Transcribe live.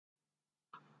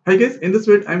Hi guys, in this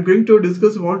video I'm going to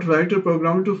discuss what write a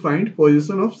program to find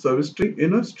position of substring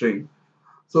in a string.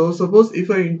 So suppose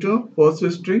if I enter first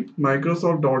string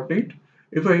Microsoft.NET,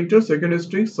 if I enter second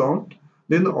string sort,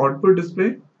 then the output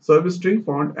display substring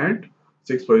found at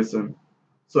 6 position.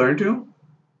 So enter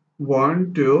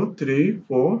 1, 2, 3,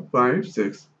 4, 5,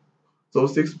 6. So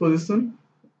 6 position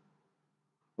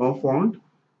of found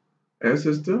S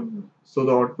is the so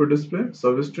the output display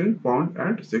substring found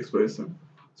at 6 position.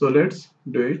 So let's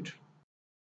do it.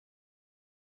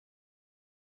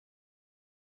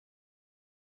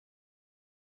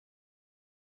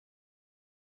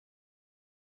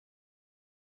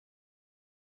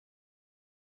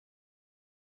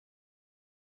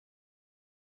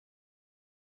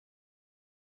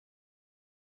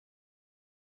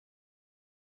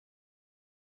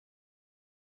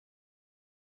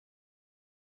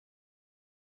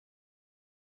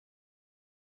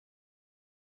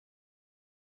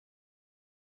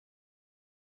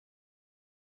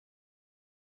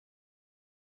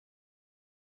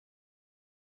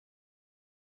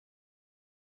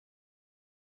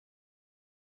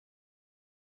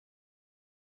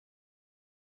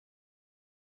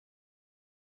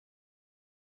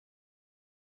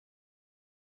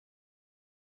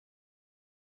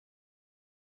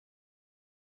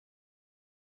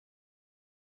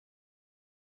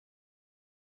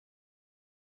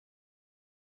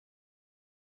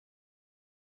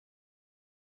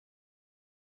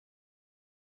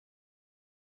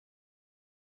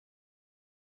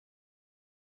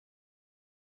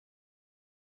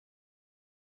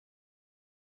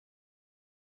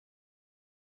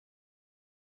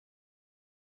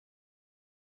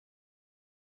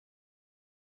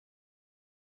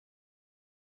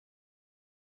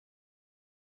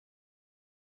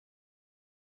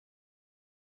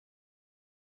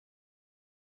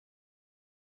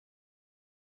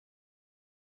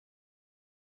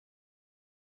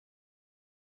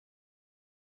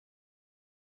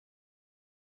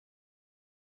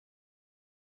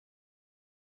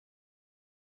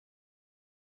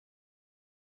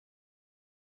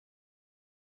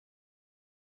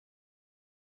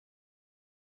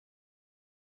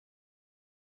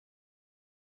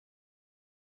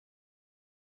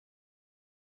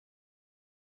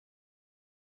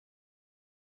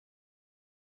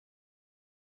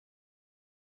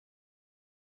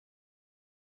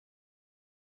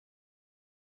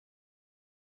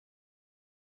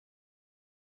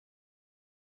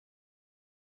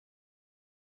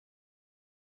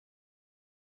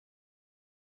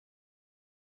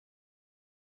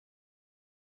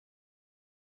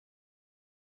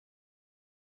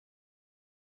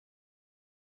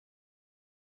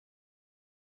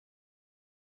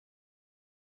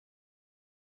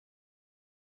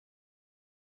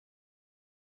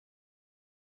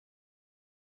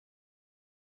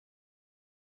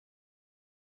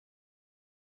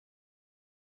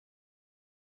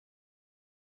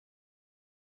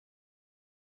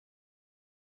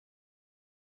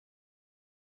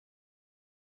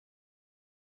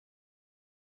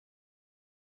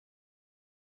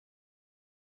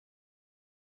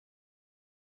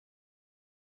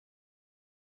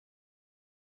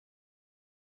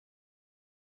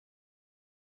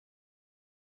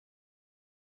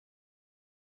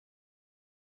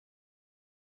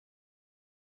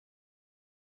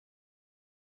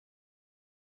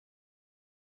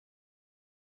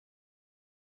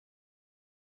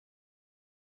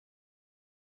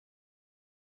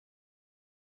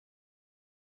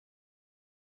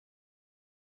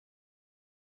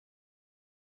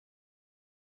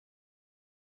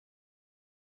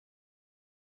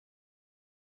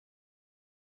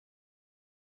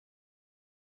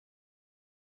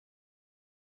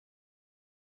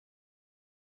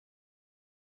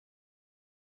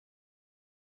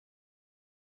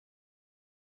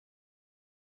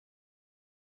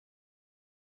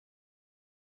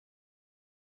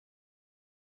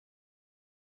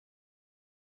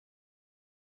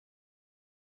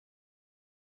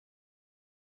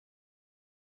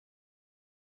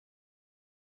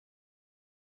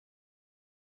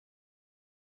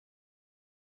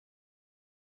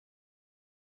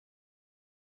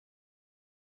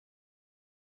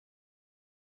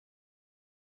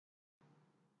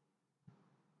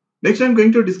 Next, I'm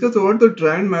going to discuss about the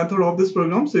try and method of this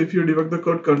program. So if you debug the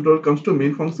code, control comes to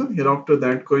main function. Hereafter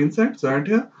that coincides. So at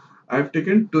here, I've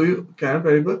taken two char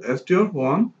variable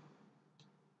str1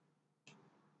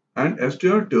 and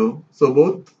str2. So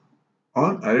both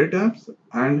are array types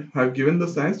and have given the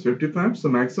size 55. So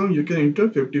maximum you can enter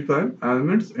 55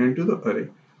 elements into the array.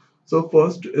 So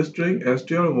first string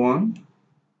str1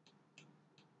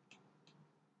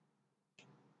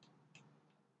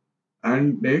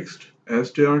 And next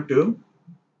str2,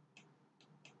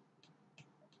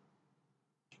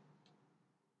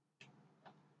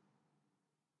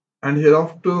 and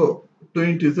hereafter two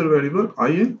integer variable I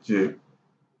and j.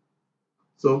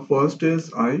 So first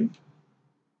is I,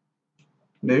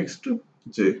 next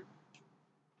j.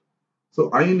 So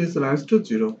I initialized to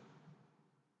 0.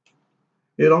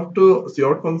 Hereafter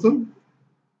cout function.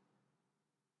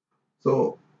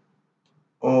 So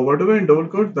whatever in double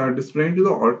quote that displaying to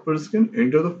the output screen,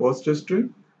 enter the first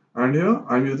string, and here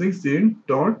I'm using cin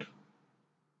dot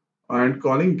and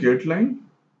calling getLine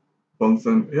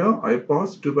function. Here I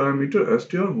pass two parameter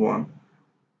str1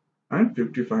 and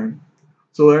 55.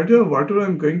 So right here whatever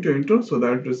I'm going to enter, so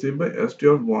that received by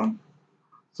str1.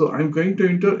 So I'm going to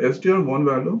enter str1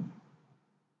 value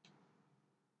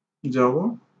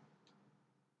Java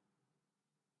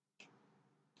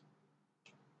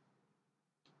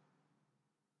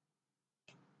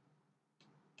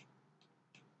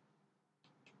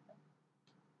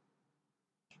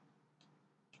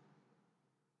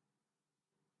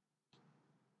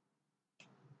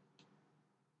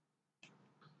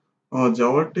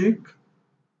Java take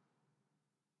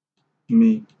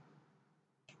me.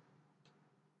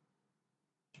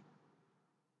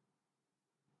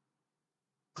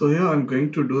 So here I'm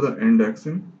going to do the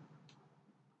indexing.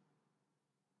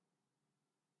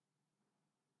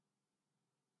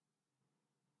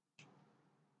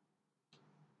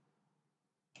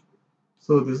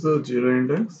 So this is a 0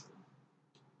 index,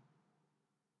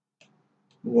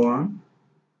 1,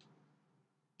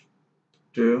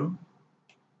 2,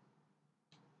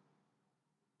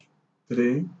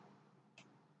 3,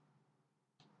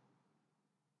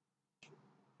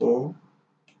 4,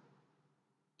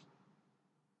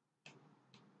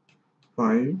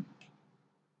 5,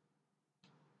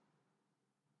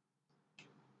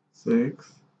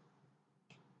 6,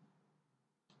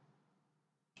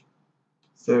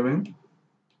 7,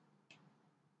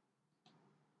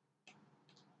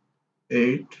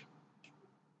 8,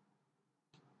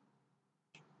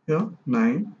 here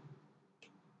 9,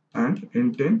 and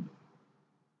in 10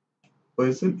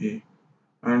 position A,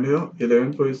 and here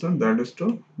 11 position, that is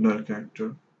to null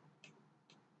character.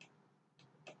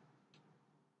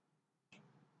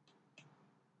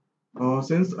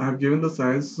 Since I have given the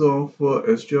size of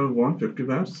str1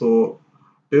 55, so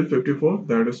till 54,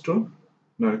 that is to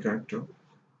null character.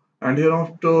 And here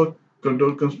after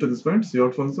control comes to this point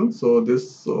cout function, so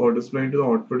this display into the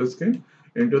output screen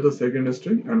into the second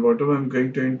string, and whatever I'm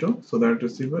going to enter, so that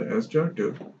receive by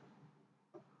str2.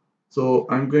 So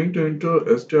I'm going to enter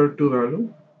str2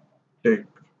 value take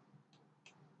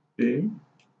p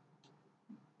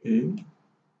e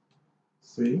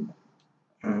c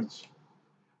h.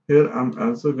 Here I'm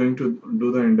also going to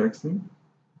do the indexing.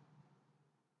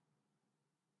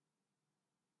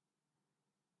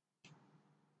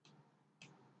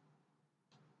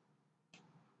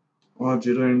 Or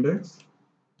 0 index,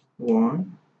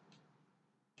 1,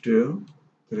 2,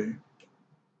 3.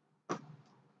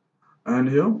 And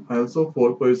here also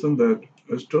 4 position, that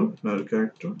is to null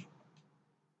character.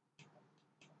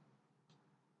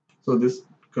 So this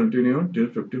continue till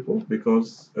 54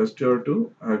 because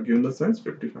str2 I have given the size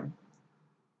 55.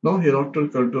 Now hereafter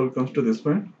control comes to this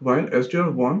point while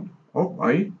str1 of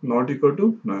I not equal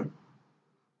to null.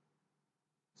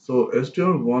 So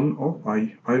str1 of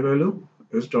I value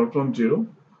is start from 0.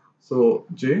 So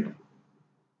j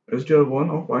str1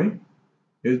 of I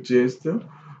is j is there.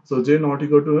 So j not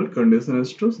equal to null, condition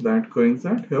is true, so that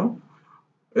coincide here.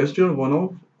 str1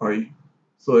 of I.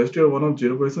 So str1 of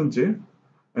 0 position j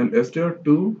and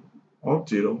str2 of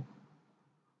 0.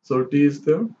 So t is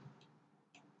there.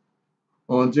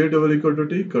 J double equal to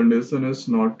t, condition is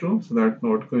not true, so that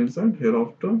not coincide.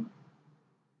 Hereafter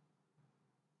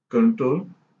control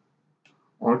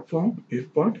out form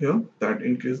if part here, that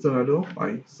increase the value of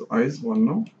I. So I is 1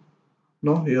 now.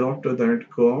 Now hereafter that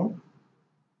go up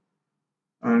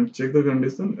and check the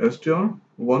condition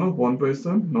str1 of 1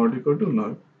 position not equal to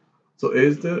null. So A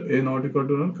is there, A not equal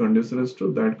to null, condition is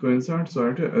true, that coincides. So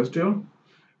at here str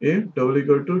A double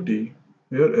equal to t.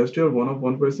 Here str1 of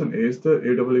 1 position A is there,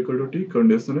 A double equal to t,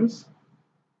 condition is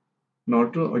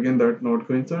not true, again that not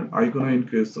coincide. I gonna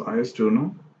increase, so I is 2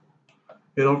 now.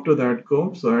 Hereafter that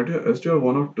go, so at here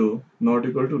str1 of 2 not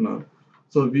equal to null.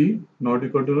 So v not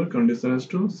equal to null, condition is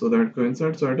true, so that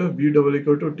coincides. So at here v double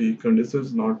equal to t, condition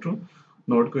is not true,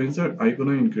 not coincide. I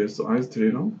gonna increase, so I is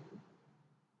 3 now.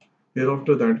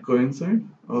 Hereafter that coincide,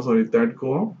 that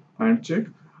go up and check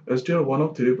str1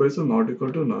 of 3 position not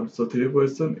equal to null. So 3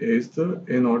 position A is the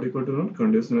A not equal to null,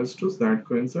 condition is true, so that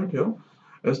coincide here.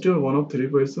 str1 of 3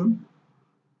 position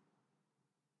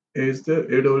A is there,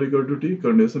 A double equal to T,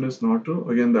 condition is not true.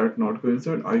 Again, that not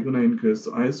coincide. I gonna increase.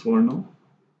 So I is 1 now.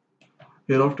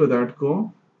 Here after that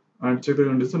go and check the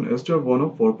condition. ST of 1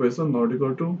 of 4% not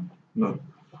equal to null.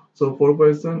 So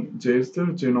 4% J is there,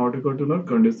 J not equal to null,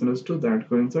 condition is true, that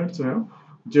coincides. So here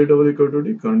J double equal to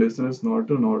D, condition is not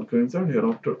true, not coincide.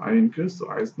 Hereafter I increase, so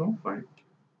I is now 5.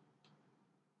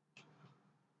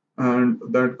 And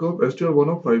that go ST of 1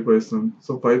 of 5%.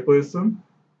 So 5%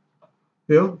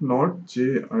 here, not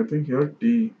J, I think here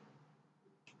T.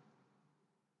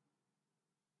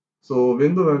 So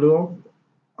when the value of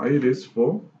I reach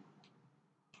 4,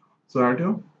 so at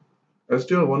here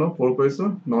ST of 1 of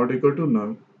 4% not equal to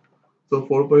null. So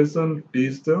 4% T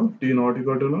is there, T not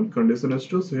equal to null, condition is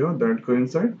true, so here that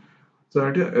coincide. So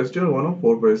at here ST of 1 of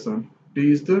 4%,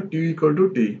 T is there, T equal to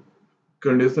T,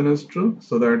 condition is true,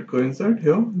 so that coincide.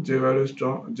 Here J value is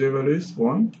J value is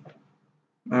 1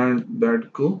 and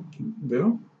that go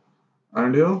there,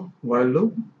 and here while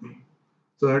loop,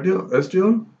 so at here ST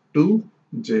of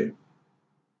 2J,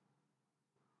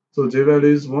 so J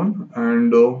value is 1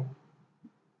 and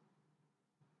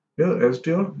here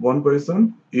ST of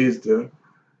 1% is there,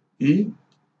 E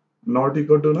not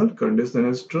equal to null, condition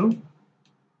is true,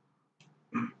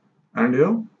 and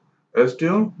here str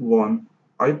 1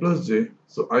 I plus j,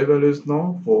 so I value is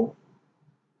now 4,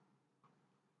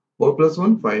 4 plus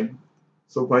 1 5,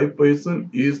 so 5%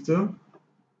 is the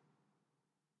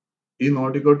e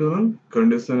not equal to null,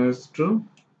 condition is true.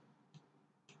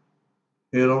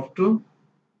 Hereafter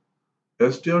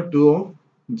str 2 of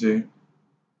j,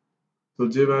 so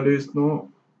j value is now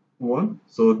 1,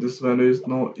 so this value is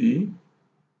now e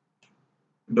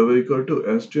double equal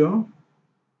to str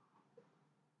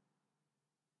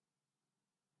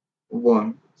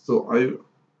 1, so I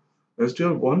str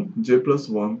 1 j plus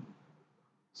 1,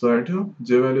 so at here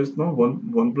j value is now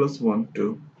 1, 1 plus 1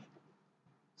 2,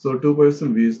 so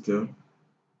 2% v is there.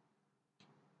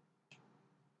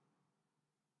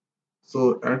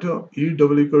 So at E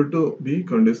double equal to B,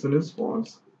 condition is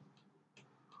false.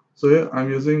 So here I'm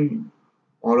using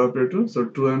OR operator. So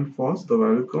true and false, the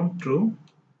value come true.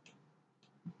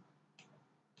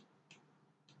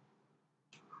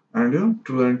 And here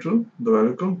true and true, the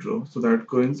value come true. So that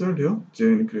coincide here, J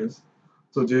increase.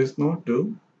 So J is now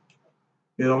 2.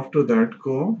 Here after that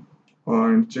go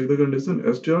and check the condition.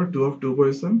 STR 2 of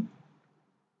 2%.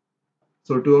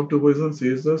 So 2 of 2% C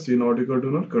is the C not equal to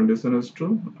null, condition is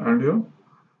true. And here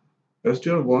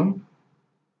STR 1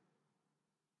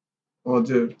 or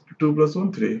J 2 plus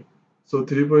 1 3. So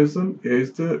 3% A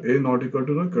is the A not equal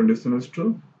to null, condition is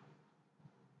true.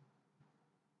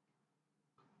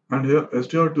 And here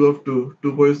str2 of 2,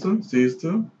 2% C is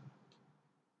there,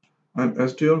 and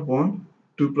str1,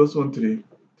 2 plus 1, 3,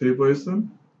 3%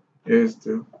 A is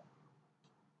there.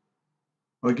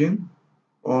 Again,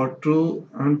 or true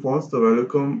and false, the value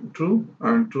come true,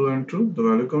 and true, the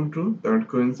value come true, that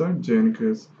coincide, J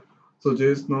increase. So J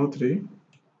is now 3.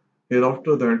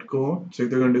 Hereafter that go, check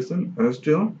the condition,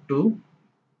 str2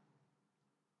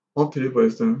 of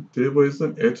 3%,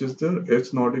 3% H is there,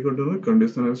 H not equal to the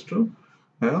condition is true.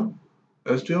 Here,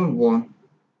 str1,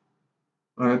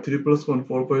 3 plus 1,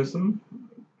 4%,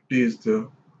 T is there.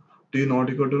 T not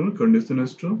equal to null, condition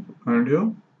is true, and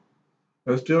here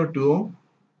str2 of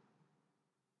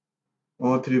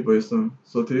or 3%.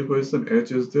 So 3%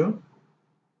 H is there,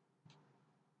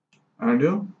 and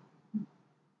here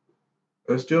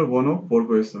str1 of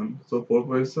 4%. So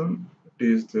 4% T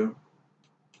is there.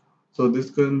 So this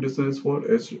condition is for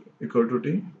H equal to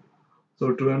T.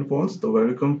 So true and false, the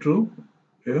value come true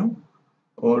here,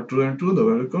 or true and true, the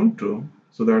value come true.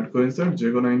 So that coincides,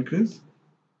 J gonna increase.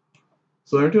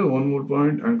 So at here one more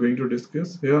point I'm going to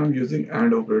discuss. Here I'm using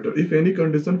AND operator. If any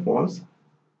condition false,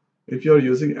 if you are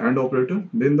using AND operator,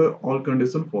 then the all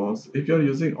condition false. If you are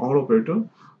using OR operator,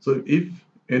 so if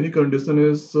any condition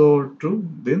is true,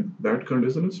 then that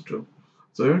condition is true.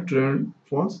 So here true and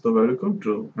false, the value come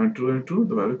true, and true,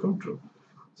 the value come true.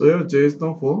 So here J is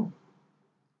now 4.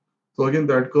 So again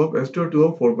that curve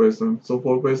STR2 of 4%. So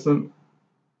 4%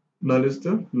 null is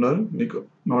there, null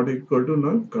not equal to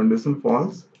null, condition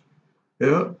false.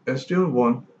 Here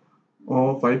STR1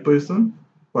 or 5%,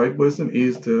 5%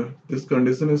 is there. This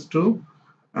condition is true,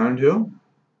 and here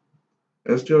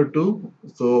str2,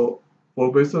 so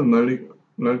 4%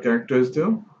 null character is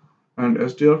there,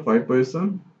 and str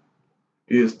 5%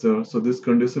 is there, so this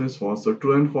condition is false. So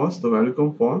true and false, the value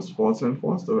come false, false and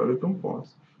false, the value come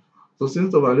false. So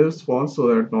since the value is false, so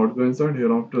that not coincide,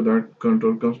 here after that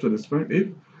control comes to this point. If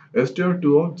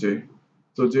str2 of j,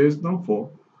 so j is now 4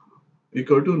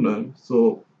 equal to null,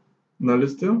 so null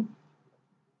is there,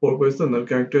 4% null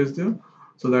character is there,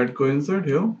 so that coincide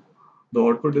here, The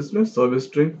output display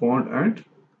substring font and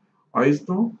I is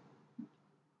now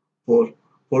 4.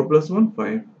 4 plus 1,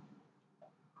 5.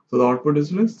 So the output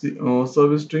display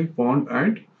substring font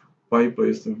and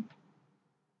 5%.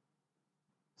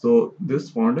 So this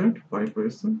font at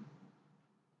 5%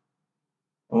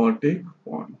 or take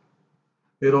font.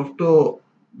 Hereafter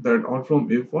that out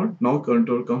from if font, now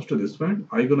control comes to this one.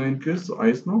 I gonna increase, so I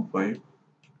is now 5.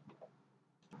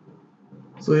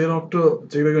 So hereafter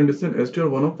check the condition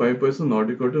str1 of 5% not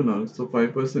equal to null. So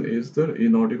 5% is there, e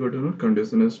not equal to null,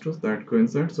 condition is true, that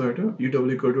coincides. So at e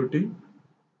double equal to t,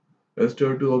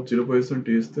 str2 of 0%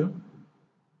 t is there.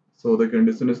 So the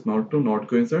condition is not true, not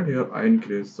coincide. Here I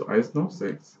increase, so I is now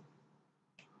 6.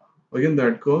 Again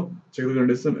that curve, check the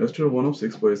condition str1 of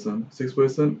 6%.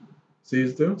 6% c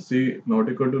is there, c not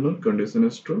equal to null, condition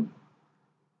is true.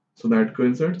 So that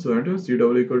coincides. So at c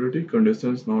double equal to t,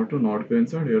 condition is not true, not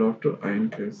coincide. Hereafter I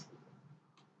increase.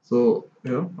 So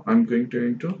here I'm going to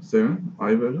enter 7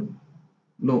 I value.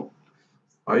 No,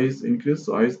 I is increased,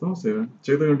 so I is now 7.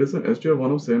 Check the condition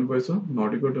str1 of 7%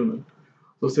 not equal to null.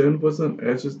 So 7%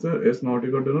 h is there, h not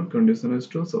equal to null, condition is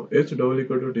true. So h double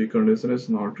equal to t, condition is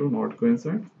not true, not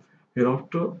coincide.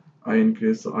 Hereafter I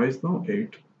increase, so I is now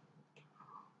 8.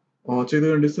 Check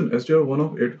the condition str1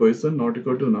 of 8% not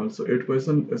equal to null. So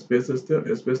 8% space is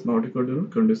there, space not equal to null,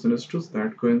 condition is true, so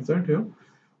that coincide here.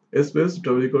 Space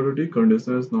double equal to t,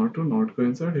 condition is not true, not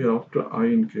coincide. Hereafter I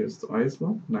increase, so I is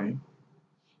now 9.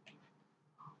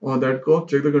 That curve,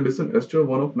 check the condition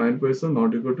str1 of 9%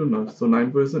 not equal to null. So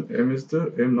 9% m is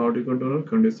there, m not equal to null,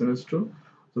 condition is true.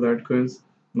 So that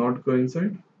not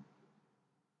coincide.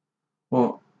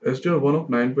 Str1 of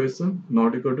 9%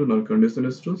 not equal to null, condition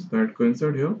is true. So that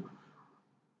coincide here.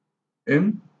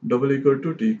 M double equal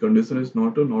to t, condition is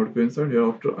not true, not coincide.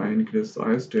 Hereafter I increase, so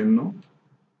I is 10 now.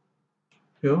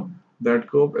 Here that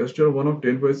curve str1 of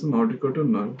 10% not equal to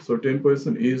null. So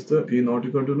 10% is the e not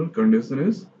equal to null, condition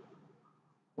is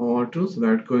true, so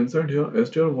that coincide here.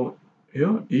 Str1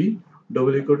 here e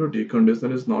double equal to t,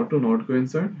 condition is not true, not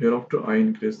coincide. Hereafter I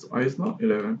increase, so I is now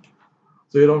 11.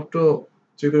 So hereafter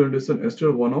check the condition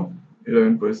str1 of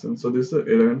 11%. So this is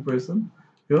 11%.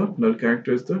 Here null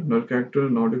character is the null character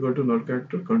not equal to null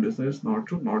character, condition is not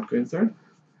true, not coincide.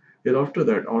 Hereafter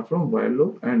that out from while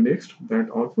loop and next that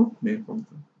out from main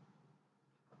function.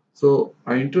 So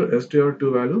I enter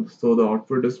str2 value, so the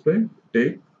output display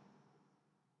take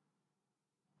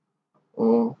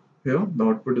here the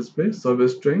output display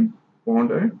substring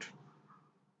font at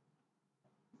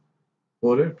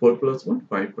 4 plus 1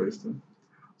 5%.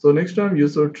 So next time you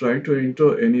should try to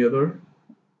enter any other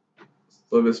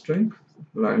substring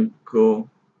like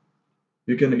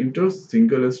you can enter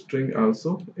single string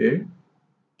also a,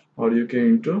 or you can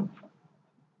enter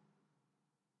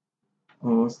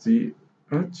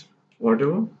ch,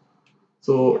 whatever.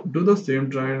 So do the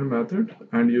same try and method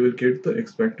and you will get the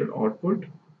expected output.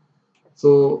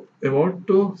 So about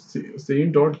to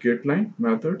scene.getLine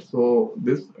method. So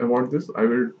this I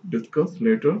will discuss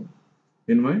later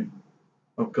in my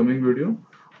upcoming video.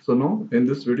 So now in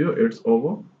this video it's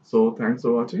over. So thanks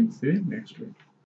for watching. See you next week.